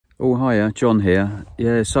Oh, hiya, John here.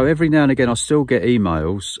 Yeah, so every now and again I still get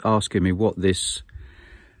emails asking me what this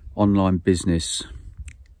online business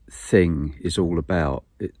thing is all about.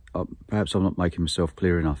 Perhaps I'm not making myself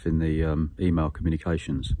clear enough in the email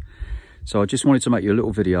communications. So I just wanted to make you a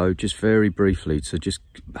little video, just very briefly, to just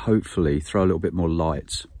hopefully throw a little bit more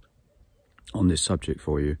light on this subject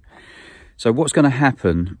for you. So what's going to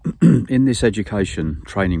happen in this education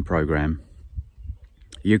training program,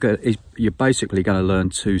 you're basically going to learn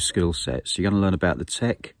two skill sets. You're going to learn about the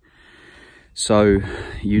tech. So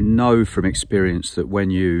you know from experience that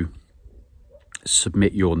when you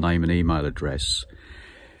submit your name and email address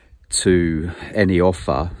to any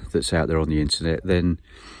offer that's out there on the internet, then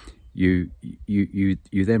you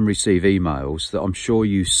then receive emails that I'm sure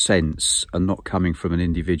you sense are not coming from an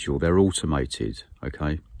individual. They're automated,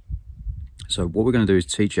 okay? So what we're going to do is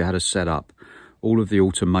teach you how to set up all of the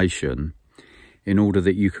automation in order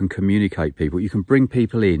that you can communicate people. You can bring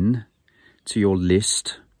people in to your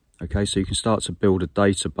list, okay? So you can start to build a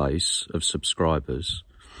database of subscribers,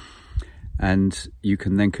 and you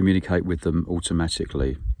can then communicate with them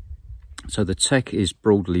automatically. So the tech is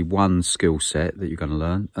broadly one skill set that you're going to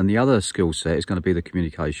learn, and the other skill set is going to be the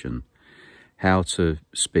communication. How to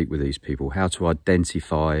speak with these people, how to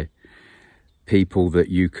identify people that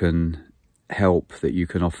you can help, that you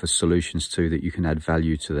can offer solutions to, that you can add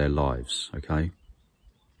value to their lives, okay?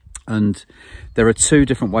 And there are two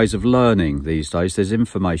different ways of learning these days. There's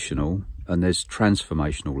informational and there's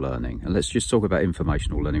transformational learning. And let's just talk about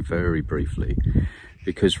informational learning very briefly,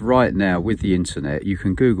 because right now with the internet, you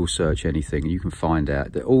can Google search anything and you can find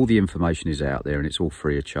out that all the information is out there and it's all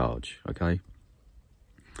free of charge, okay?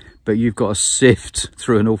 But you've got to sift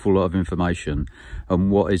through an awful lot of information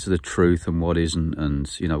and what is the truth and what isn't, and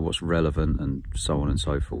you know what's relevant and so on and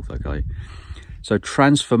so forth, okay? So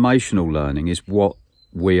transformational learning is what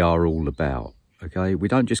we are all about, okay? We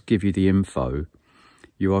don't just give you the info.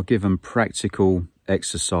 You are given practical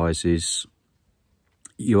exercises.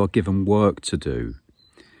 You are given work to do,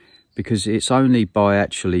 because it's only by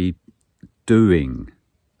actually doing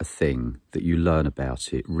a thing that you learn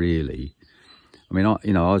about it, really. I mean,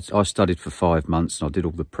 I studied for 5 months and I did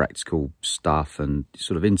all the practical stuff, and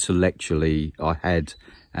sort of intellectually I had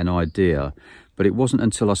an idea, but it wasn't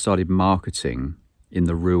until I started marketing in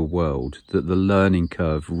the real world that the learning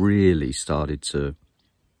curve really started to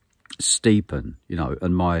steepen, you know,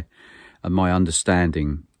 and my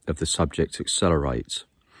understanding of the subject accelerates.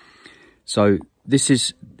 So this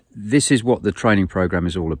is what the training program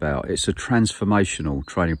is all about. It's a transformational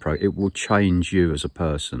training program. It will change you as a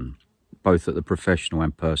person, both at the professional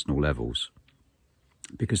and personal levels,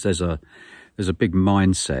 because there's a big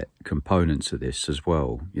mindset component to this as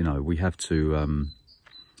well. You know, we have to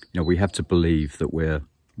believe that we're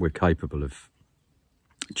capable of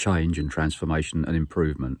change and transformation and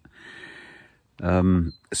improvement.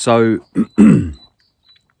 So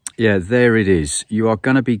yeah, there it is. You are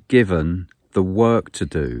going to be given the work to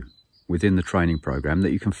do within the training program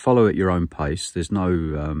that you can follow at your own pace. There's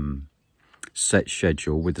no set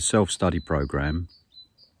schedule. With the self-study program,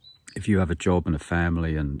 if you have a job and a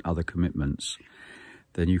family and other commitments,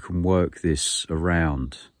 then you can work this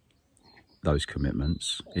around those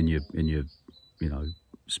commitments in your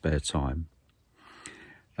spare time.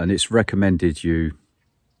 And it's recommended you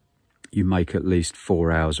make at least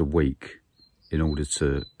 4 hours a week in order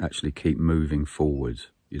to actually keep moving forward,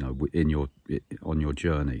 you know, on your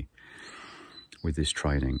journey with this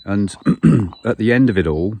training. And at the end of it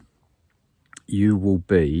all, you will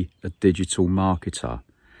be a digital marketer,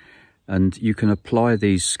 and you can apply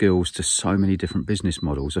these skills to so many different business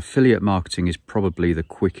models. Affiliate marketing is probably the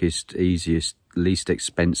quickest, easiest, least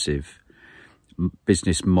expensive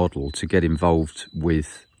business model to get involved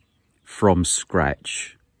with from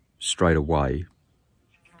scratch straight away.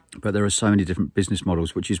 But there are so many different business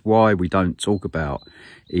models, which is why we don't talk about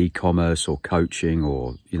e-commerce or coaching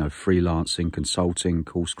or, you know, freelancing, consulting,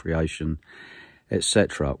 course creation,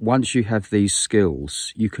 etc. Once you have these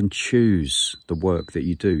skills, you can choose the work that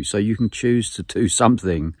you do. So you can choose to do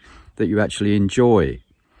something that you actually enjoy.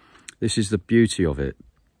 This is the beauty of it.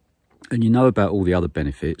 And you know about all the other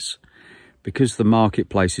benefits. Because the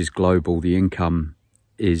marketplace is global, the income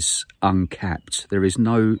is uncapped. There is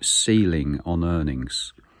no ceiling on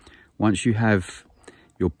earnings. Once you have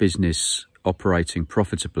your business operating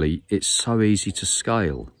profitably, it's so easy to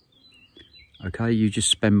scale. Okay, you just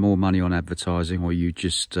spend more money on advertising, or you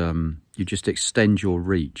just extend your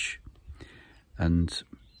reach, and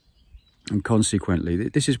consequently,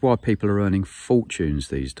 this is why people are earning fortunes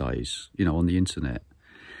these days, you know, on the internet.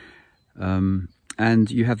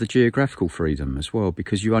 And you have the geographical freedom as well,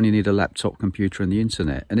 because you only need a laptop, computer and the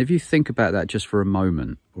internet. And if you think about that just for a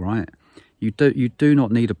moment, right, you do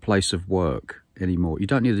not need a place of work anymore. You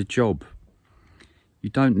don't need a job. You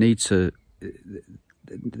don't need to,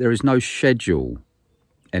 there is no schedule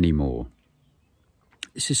anymore.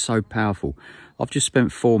 This is so powerful. I've just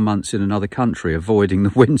spent 4 months in another country avoiding the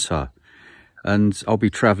winter, and I'll be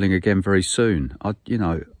traveling again very soon. You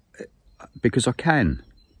know, because I can.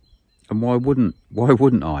 And why wouldn't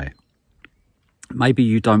I? Maybe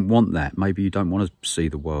you don't want that. Maybe you don't want to see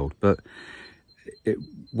the world, but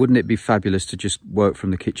wouldn't it be fabulous to just work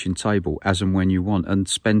from the kitchen table as and when you want, and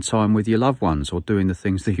spend time with your loved ones or doing the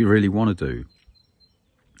things that you really want to do?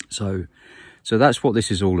 So that's what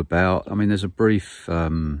this is all about. I mean, there's a brief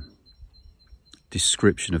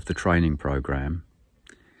description of the training program,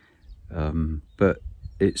 but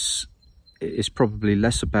it's probably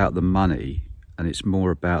less about the money, and it's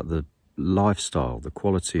more about the lifestyle, the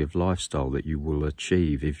quality of lifestyle that you will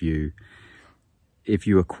achieve if you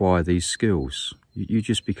acquire these skills. You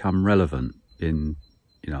just become relevant in,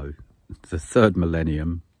 you know, the third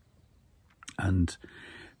millennium, and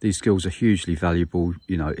these skills are hugely valuable.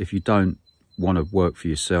 You know, if you don't want to work for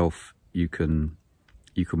yourself, you can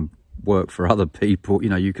work for other people. You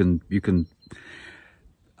know,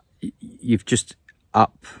 you've just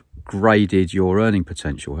upgraded your earning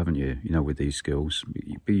potential, haven't you? You know, with these skills,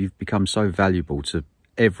 you've become so valuable to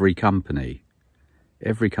every company.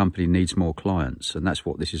 Every company needs more clients, and that's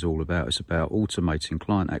what this is all about. It's about automating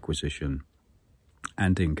client acquisition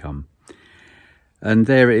and income. And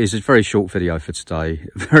there it is. It's a very short video for today,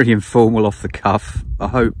 very informal, off the cuff. I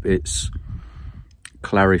hope it's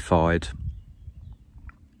clarified,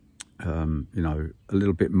 you know, a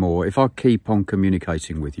little bit more. If I keep on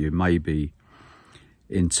communicating with you, maybe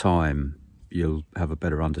in time you'll have a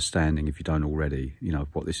better understanding, if you don't already, you know,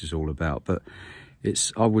 what this is all about. But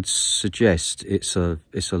I would suggest it's a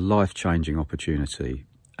life-changing opportunity,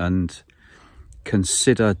 and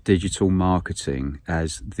consider digital marketing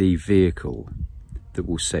as the vehicle that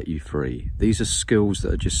will set you free. These are skills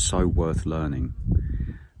that are just so worth learning,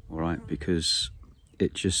 all right, because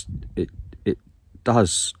it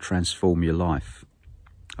does transform your life.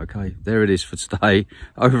 Okay, there it is for today.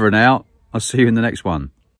 Over and out. I'll see you in the next one.